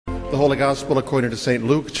The Holy Gospel according to St.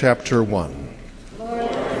 Luke, chapter 1.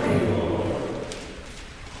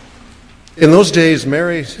 In those days,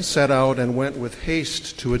 Mary set out and went with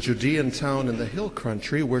haste to a Judean town in the hill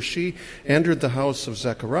country, where she entered the house of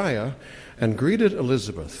Zechariah and greeted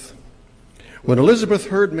Elizabeth. When Elizabeth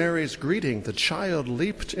heard Mary's greeting, the child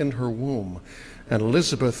leaped in her womb, and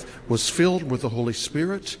Elizabeth was filled with the Holy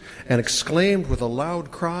Spirit and exclaimed with a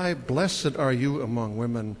loud cry, "Blessed are you among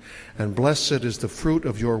women, and blessed is the fruit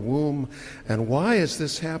of your womb. And why has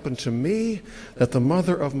this happened to me, that the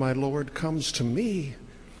mother of my Lord comes to me?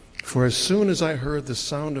 For as soon as I heard the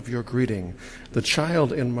sound of your greeting, the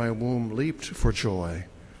child in my womb leaped for joy.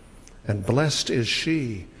 And blessed is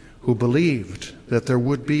she who believed that there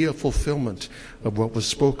would be a fulfillment of what was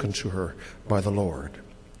spoken to her by the Lord."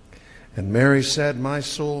 And Mary said, "My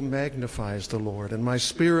soul magnifies the Lord, and my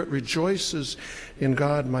spirit rejoices in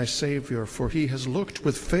God my Savior, for he has looked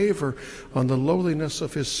with favor on the lowliness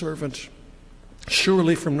of his servant.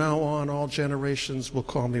 Surely from now on all generations will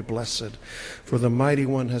call me blessed, for the Mighty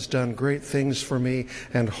One has done great things for me,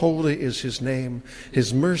 and holy is his name.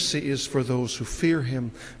 His mercy is for those who fear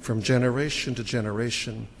him from generation to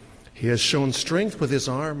generation. He has shown strength with his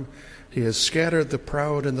arm. He has scattered the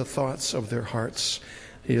proud in the thoughts of their hearts.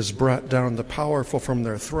 He has brought down the powerful from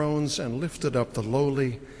their thrones and lifted up the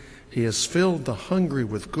lowly. He has filled the hungry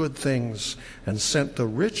with good things and sent the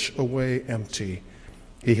rich away empty.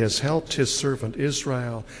 He has helped his servant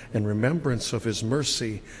Israel in remembrance of his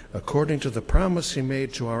mercy, according to the promise he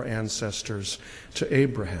made to our ancestors, to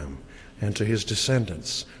Abraham and to his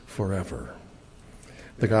descendants forever."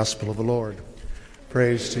 The Gospel of the Lord.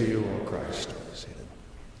 Praise to you, O Christ.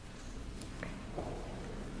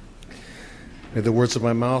 May the words of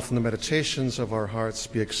my mouth and the meditations of our hearts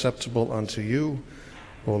be acceptable unto you,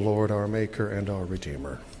 O Lord, our Maker and our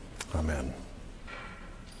Redeemer. Amen.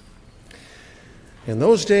 In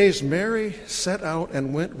those days, Mary set out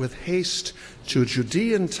and went with haste to a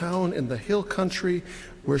Judean town in the hill country,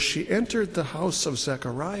 where she entered the house of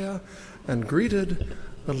Zechariah and greeted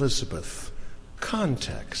Elizabeth.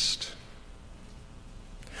 Context.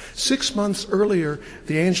 6 months earlier,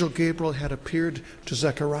 the angel Gabriel had appeared to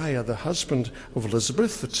Zechariah, the husband of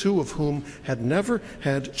Elizabeth, the two of whom had never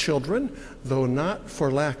had children, though not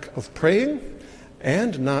for lack of praying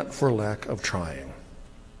and not for lack of trying.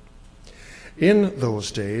 In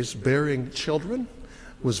those days, bearing children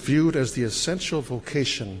was viewed as the essential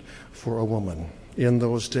vocation for a woman. In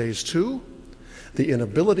those days, too, the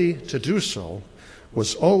inability to do so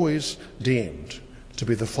was always deemed to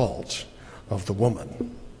be the fault of the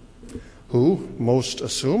woman, who most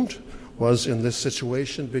assumed was in this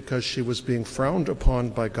situation because she was being frowned upon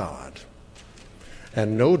by God.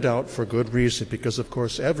 And no doubt for good reason, because of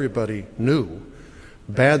course everybody knew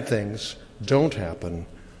bad things don't happen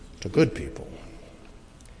to good people.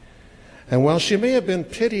 And while she may have been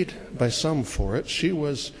pitied by some for it, she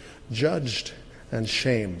was judged and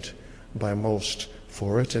shamed by most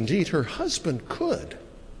for it. Indeed, her husband could,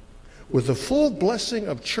 with the full blessing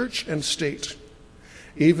of church and state,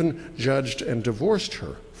 even judged and divorced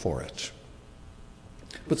her for it.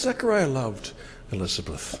 But Zechariah loved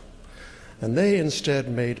Elizabeth, and they instead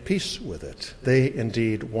made peace with it. They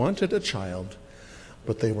indeed wanted a child,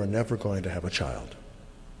 but they were never going to have a child.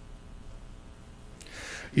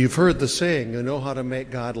 You've heard the saying, you know how to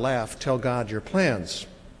make God laugh, tell God your plans.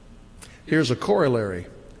 Here's a corollary.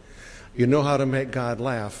 You know how to make God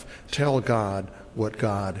laugh, tell God what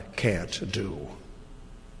God can't do.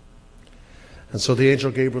 And so the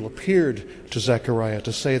angel Gabriel appeared to Zechariah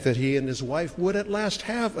to say that he and his wife would at last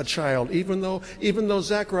have a child, even though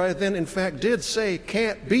Zechariah then in fact did say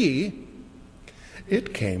can't be,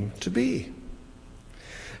 it came to be.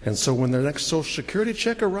 And so when their next Social Security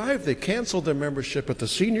check arrived, they canceled their membership at the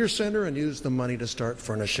senior center and used the money to start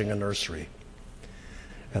furnishing a nursery.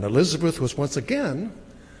 And Elizabeth was once again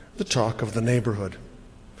the talk of the neighborhood,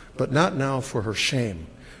 but not now for her shame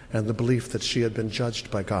and the belief that she had been judged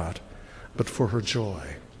by God, but for her joy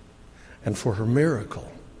and for her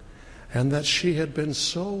miracle, and that she had been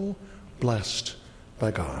so blessed by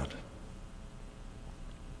God.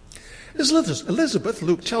 Elizabeth,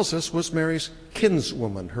 Luke tells us, was Mary's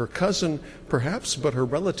kinswoman, her cousin perhaps, but her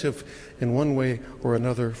relative in one way or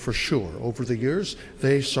another for sure. Over the years,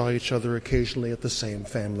 they saw each other occasionally at the same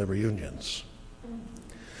family reunions.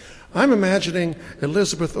 I'm imagining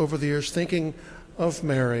Elizabeth over the years thinking of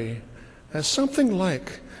Mary as something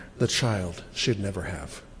like the child she'd never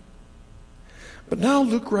have. But now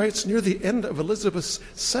Luke writes near the end of Elizabeth's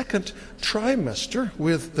second trimester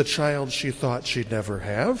with the child she thought she'd never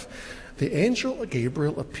have, the angel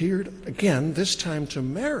Gabriel appeared again, this time to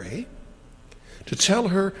Mary, to tell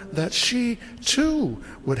her that she too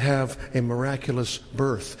would have a miraculous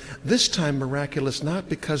birth. This time miraculous not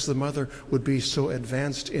because the mother would be so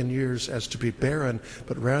advanced in years as to be barren,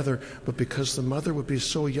 but because the mother would be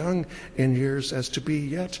so young in years as to be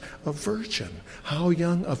yet a virgin. How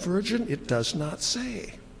young a virgin? It does not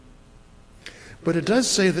say. But it does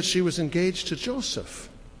say that she was engaged to Joseph.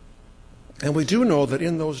 And we do know that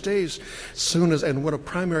in those days, and what a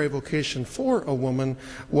primary vocation for a woman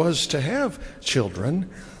was to have children,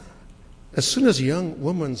 as soon as a young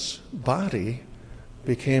woman's body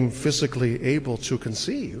became physically able to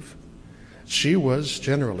conceive, she was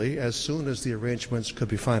generally, as soon as the arrangements could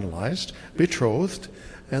be finalized, betrothed,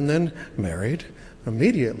 and then married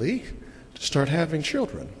immediately to start having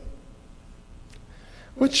children.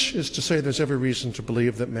 Which is to say there's every reason to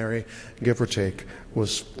believe that Mary, give or take,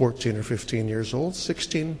 was 14 or 15 years old,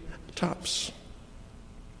 16 tops.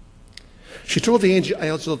 She told the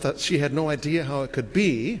angel that she had no idea how it could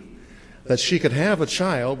be that she could have a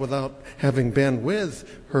child without having been with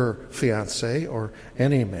her fiancé or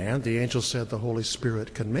any man. The angel said the Holy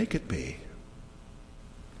Spirit can make it be.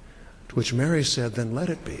 To which Mary said, then let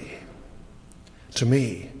it be. To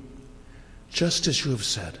me, just as you have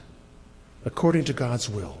said, according to God's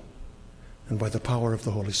will and by the power of the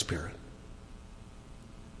Holy Spirit.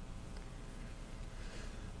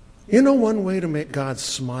 You know one way to make God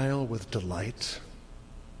smile with delight?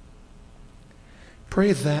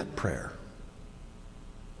 Pray that prayer.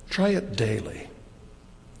 Try it daily.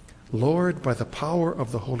 Lord, by the power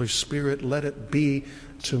of the Holy Spirit, let it be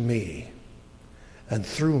to me and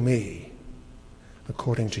through me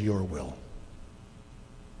according to your will.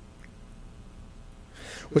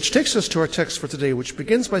 Which takes us to our text for today, which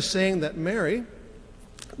begins by saying that Mary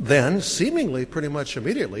then, seemingly pretty much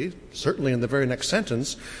immediately, certainly in the very next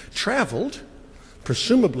sentence, traveled,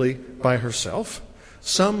 presumably by herself,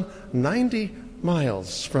 some 90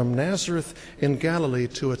 miles from Nazareth in Galilee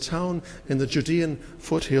to a town in the Judean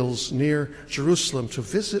foothills near Jerusalem to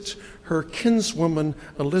visit her kinswoman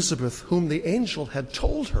Elizabeth, whom the angel had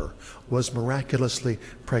told her was miraculously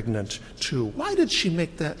pregnant too. Why did she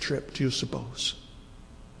make that trip, do you suppose?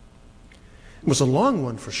 It was a long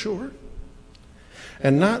one for sure,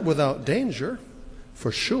 and not without danger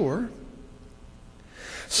for sure.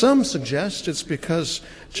 Some suggest it's because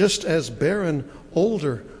just as barren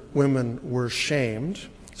older women were shamed,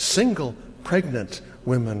 single pregnant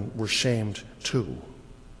women were shamed too.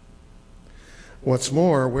 What's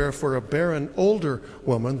more, where for a barren older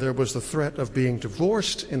woman there was the threat of being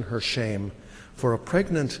divorced in her shame, for a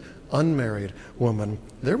pregnant unmarried woman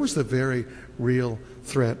there was the very real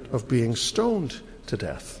threat of being stoned to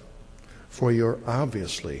death for your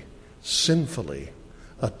obviously, sinfully,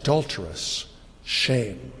 adulterous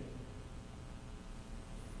shame.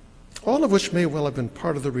 All of which may well have been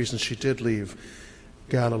part of the reason she did leave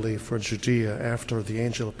Galilee for Judea after the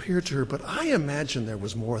angel appeared to her, but I imagine there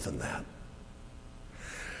was more than that.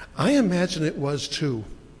 I imagine it was too,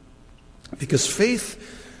 because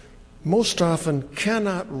faith most often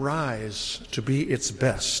cannot rise to be its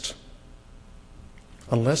best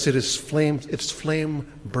unless its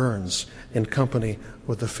flame burns in company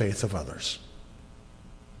with the faith of others.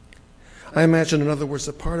 I imagine, in other words,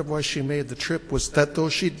 that part of why she made the trip was that though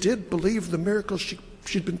she did believe the miracle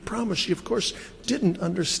she'd been promised, she, of course, didn't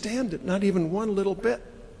understand it, not even one little bit.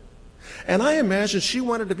 And I imagine she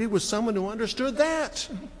wanted to be with someone who understood that.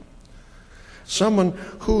 Someone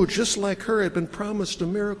who, just like her, had been promised a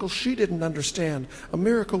miracle she didn't understand, a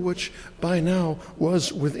miracle which by now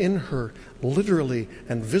was within her, literally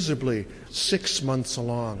and visibly 6 months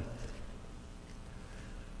along.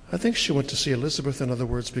 I think she went to see Elizabeth, in other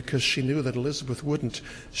words, because she knew that Elizabeth wouldn't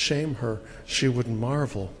shame her. She would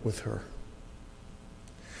marvel with her.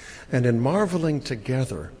 And in marveling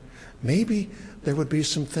together, maybe there would be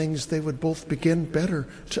some things they would both begin better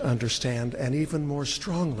to understand and even more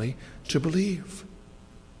strongly to believe.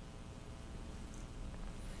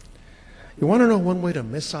 You want to know one way to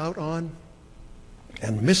miss out on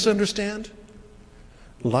and misunderstand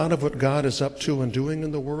a lot of what God is up to and doing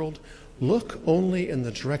in the world? Look only in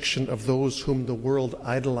the direction of those whom the world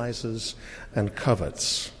idolizes and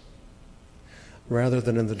covets, rather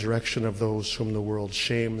than in the direction of those whom the world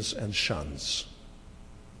shames and shuns.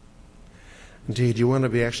 Indeed, you want to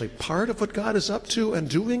be actually part of what God is up to and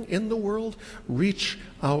doing in the world? Reach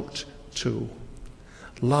out to,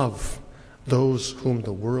 love those whom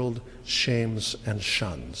the world shames and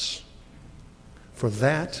shuns. For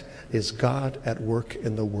that is God at work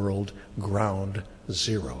in the world, ground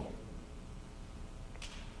zero.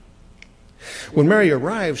 When Mary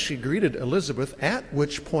arrived, she greeted Elizabeth, at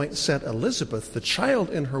which point said Elizabeth, the child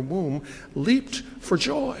in her womb, leaped for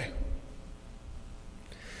joy.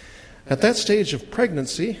 At that stage of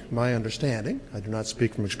pregnancy, my understanding, I do not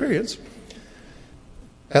speak from experience,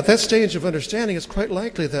 at that stage of understanding, it's quite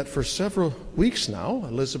likely that for several weeks now,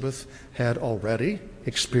 Elizabeth had already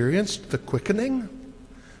experienced the quickening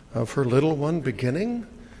of her little one beginning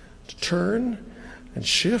to turn and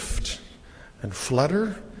shift and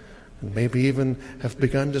flutter, and maybe even have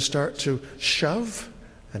begun to start to shove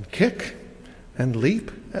and kick and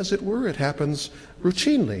leap, as it were. It happens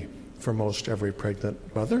routinely for most every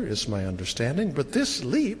pregnant mother, is my understanding. But this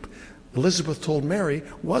leap, Elizabeth told Mary,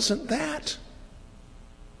 wasn't that.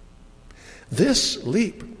 This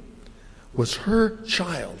leap was her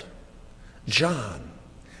child, John,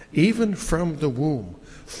 even from the womb,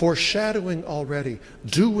 foreshadowing already,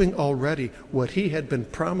 doing already what he had been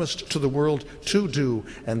promised to the world to do,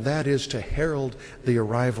 and that is to herald the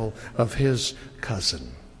arrival of his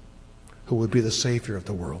cousin, who would be the Savior of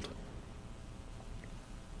the world.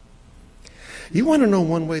 You want to know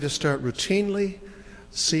one way to start routinely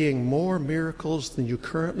seeing more miracles than you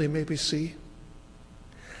currently maybe see?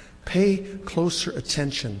 Pay closer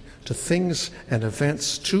attention to things and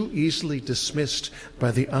events too easily dismissed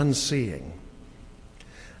by the unseeing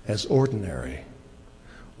as ordinary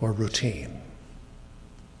or routine.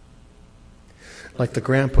 Like the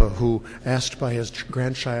grandpa who, asked by his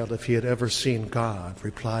grandchild if he had ever seen God,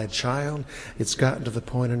 replied, "Child, it's gotten to the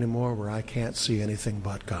point anymore where I can't see anything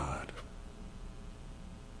but God."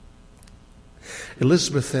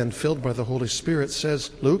 Elizabeth then, filled by the Holy Spirit,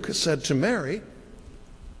 says, Luke said to Mary,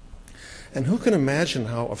 and who can imagine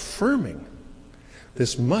how affirming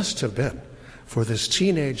this must have been for this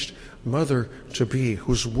teenaged mother-to-be,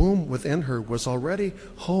 whose womb within her was already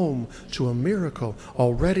home to a miracle,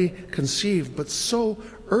 already conceived, but so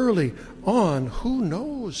early on, who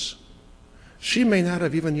knows? She may not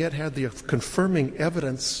have even yet had the confirming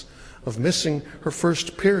evidence of missing her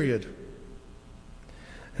first period.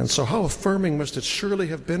 And so how affirming must it surely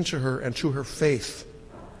have been to her and to her faith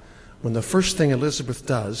when the first thing Elizabeth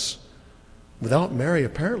does, without Mary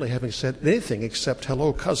apparently having said anything except,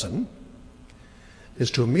 "Hello, cousin," is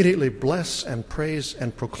to immediately bless and praise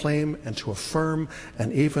and proclaim and to affirm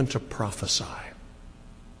and even to prophesy,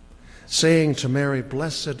 saying to Mary,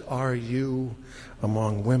 "Blessed are you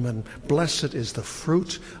among women. Blessed is the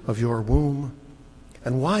fruit of your womb.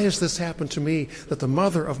 And why has this happened to me, that the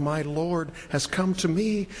mother of my Lord has come to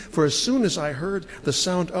me? For as soon as I heard the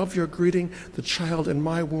sound of your greeting, the child in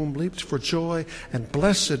my womb leaped for joy. And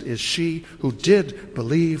blessed is she who did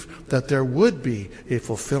believe that there would be a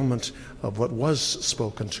fulfillment of what was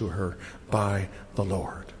spoken to her by the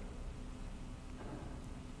Lord."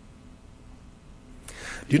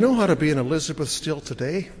 Do you know how to be an Elizabeth still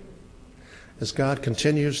today, as God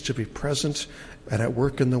continues to be present and at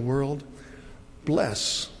work in the world?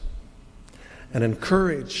 Bless and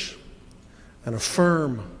encourage and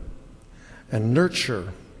affirm and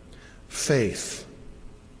nurture faith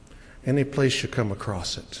any place you come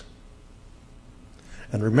across it.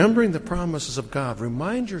 And remembering the promises of God,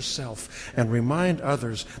 remind yourself and remind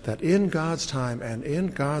others that in God's time and in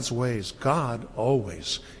God's ways, God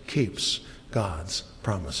always keeps God's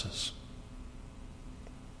promises.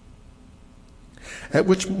 At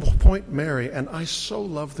which point Mary, and I so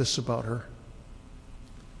love this about her,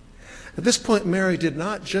 at this point Mary did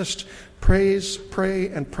not just praise, pray,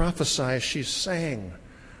 and prophesy. She sang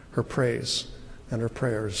her praise and her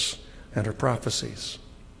prayers and her prophecies.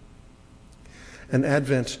 An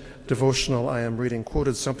Advent devotional I am reading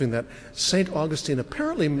quoted something that St. Augustine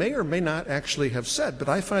apparently may or may not actually have said, but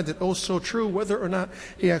I find it oh so true whether or not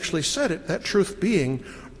he actually said it, that truth being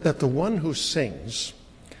that the one who sings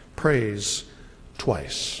prays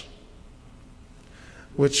twice.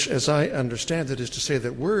 Which, as I understand it, is to say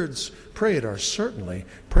that words prayed are certainly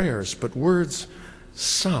prayers, but words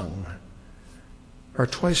sung are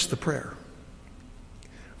twice the prayer.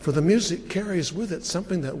 For the music carries with it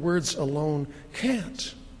something that words alone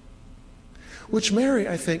can't, which Mary,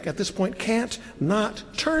 I think, at this point can't not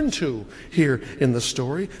turn to here in the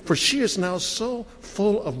story, for she is now so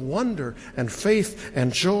full of wonder and faith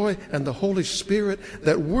and joy and the Holy Spirit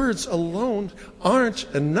that words alone aren't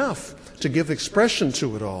enough to give expression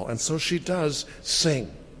to it all. And so she does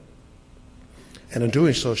sing. And in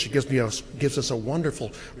doing so, she gives us a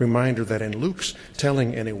wonderful reminder that in Luke's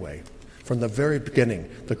telling anyway, from the very beginning,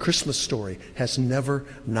 the Christmas story has never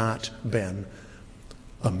not been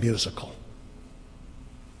a musical.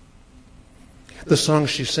 The song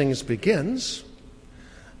she sings begins,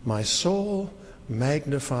 "My soul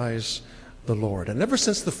magnifies the Lord." And ever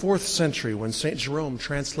since the 4th century, when St. Jerome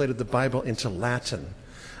translated the Bible into Latin,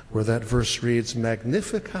 where that verse reads,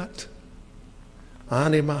 "Magnificat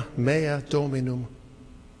anima mea Dominum,"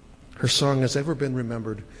 her song has ever been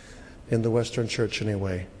remembered in the Western Church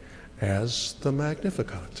anyway, as the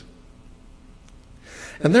Magnificat.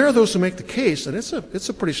 And there are those who make the case, and it's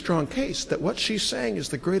a pretty strong case, that what she sang is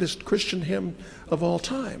the greatest Christian hymn of all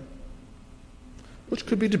time, which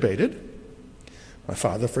could be debated. My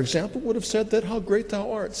father, for example, would have said that How Great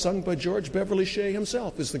Thou Art, sung by George Beverly Shea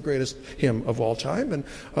himself, is the greatest hymn of all time, and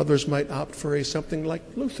others might opt for something like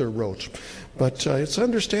Luther wrote. But it's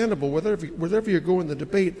understandable, wherever you go in the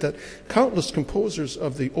debate, that countless composers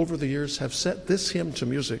over the years have set this hymn to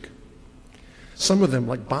music. Some of them,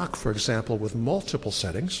 like Bach, for example, with multiple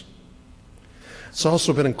settings. It's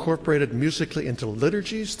also been incorporated musically into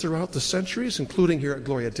liturgies throughout the centuries, including here at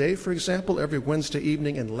Gloria Dei, for example, every Wednesday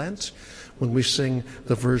evening in Lent, when we sing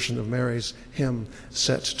the Virgin of Mary's hymn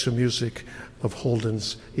set to music of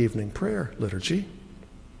Holden's evening prayer liturgy.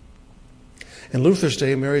 In Luther's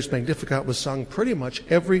day, Mary's Magnificat was sung pretty much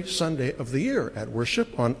every Sunday of the year at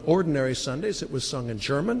worship. On ordinary Sundays, it was sung in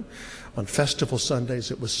German. On festival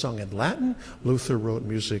Sundays, it was sung in Latin. Luther wrote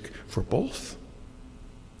music for both.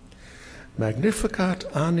 Magnificat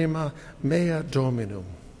anima mea Dominum.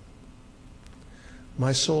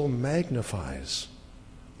 My soul magnifies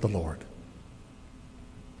the Lord.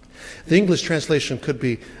 The English translation could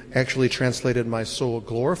be actually translated, my soul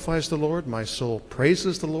glorifies the Lord, my soul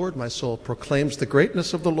praises the Lord, my soul proclaims the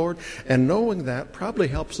greatness of the Lord, and knowing that probably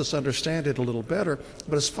helps us understand it a little better.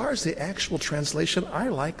 But as far as the actual translation, I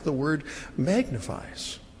like the word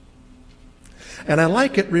magnifies. And I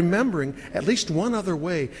like it remembering at least one other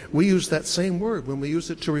way we use that same word when we use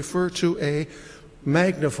it to refer to a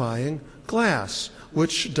magnifying glass,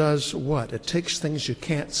 which does what? It takes things you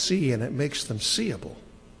can't see and it makes them seeable.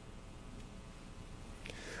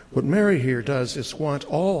 What Mary here does is want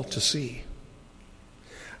all to see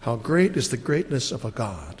how great is the greatness of a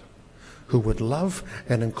God who would love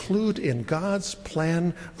and include in God's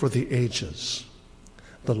plan for the ages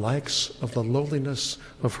the likes of the lowliness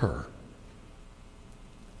of her.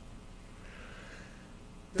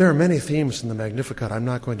 There are many themes in the Magnificat. I'm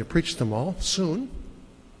not going to preach them all. Soon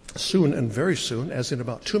and very soon, as in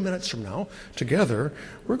about 2 minutes from now, together,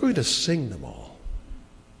 we're going to sing them all.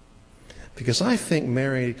 Because I think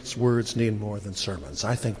Mary's words need more than sermons.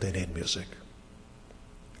 I think they need music.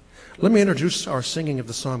 Let me introduce our singing of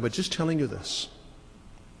the song by just telling you this.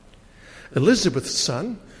 Elizabeth's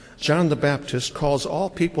son, John the Baptist, calls all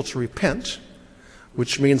people to repent,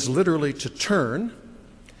 which means literally to turn,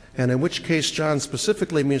 and in which case John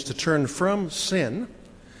specifically means to turn from sin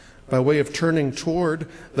by way of turning toward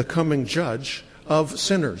the coming judge of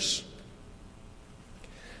sinners.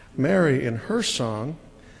 Mary, in her song,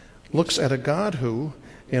 looks at a God who,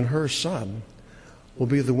 in her Son, will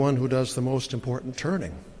be the one who does the most important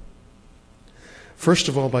turning. First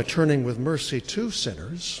of all, by turning with mercy to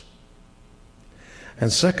sinners,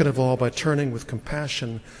 and second of all, by turning with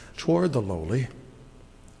compassion toward the lowly,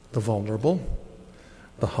 the vulnerable,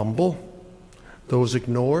 the humble, those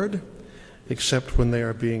ignored, except when they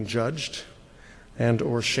are being judged and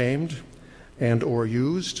or shamed and or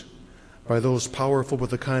used by those powerful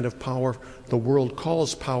with the kind of power the world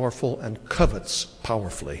calls powerful and covets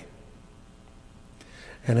powerfully.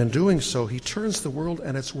 And in doing so, he turns the world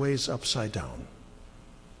and its ways upside down.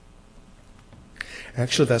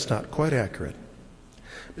 Actually, that's not quite accurate.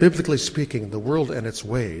 Biblically speaking, the world and its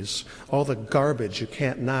ways, all the garbage you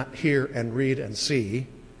can't not hear and read and see,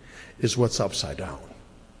 is what's upside down.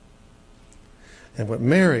 And what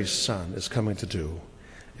Mary's Son is coming to do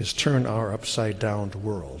is turn our upside down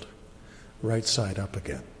world right side up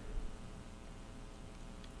again.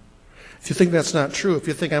 If you think that's not true, if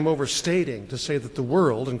you think I'm overstating to say that the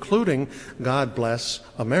world, including, God bless,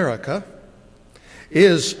 America,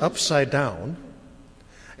 is upside down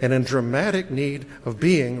and in dramatic need of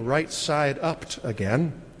being right side up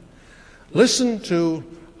again, listen to,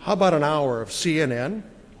 how about an hour of CNN,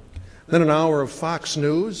 then an hour of Fox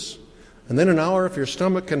News, and then an hour, if your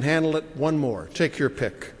stomach can handle it, one more. Take your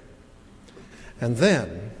pick. And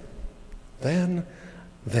then,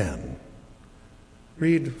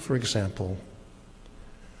 read, for example,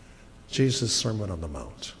 Jesus' Sermon on the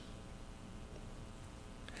Mount.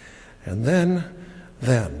 And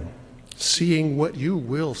then, seeing what you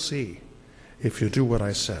will see if you do what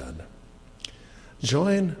I said,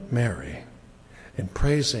 join Mary in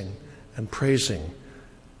praising and praising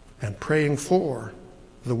and praying for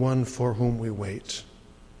the one for whom we wait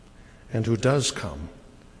and who does come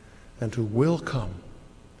and who will come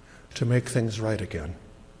to make things right again.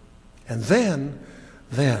 And then,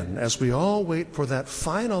 as we all wait for that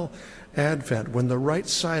final advent, when the right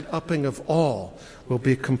side upping of all will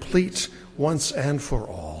be complete once and for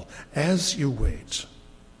all, as you wait,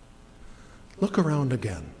 look around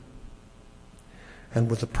again and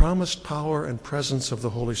with the promised power and presence of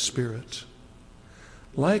the Holy Spirit.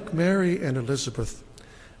 Like Mary and Elizabeth,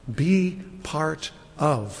 be part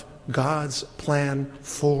of God's plan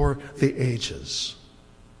for the ages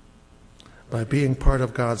by being part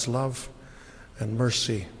of God's love and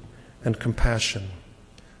mercy and compassion,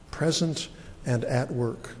 present and at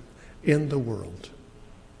work in the world,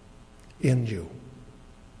 in you.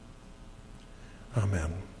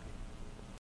 Amen.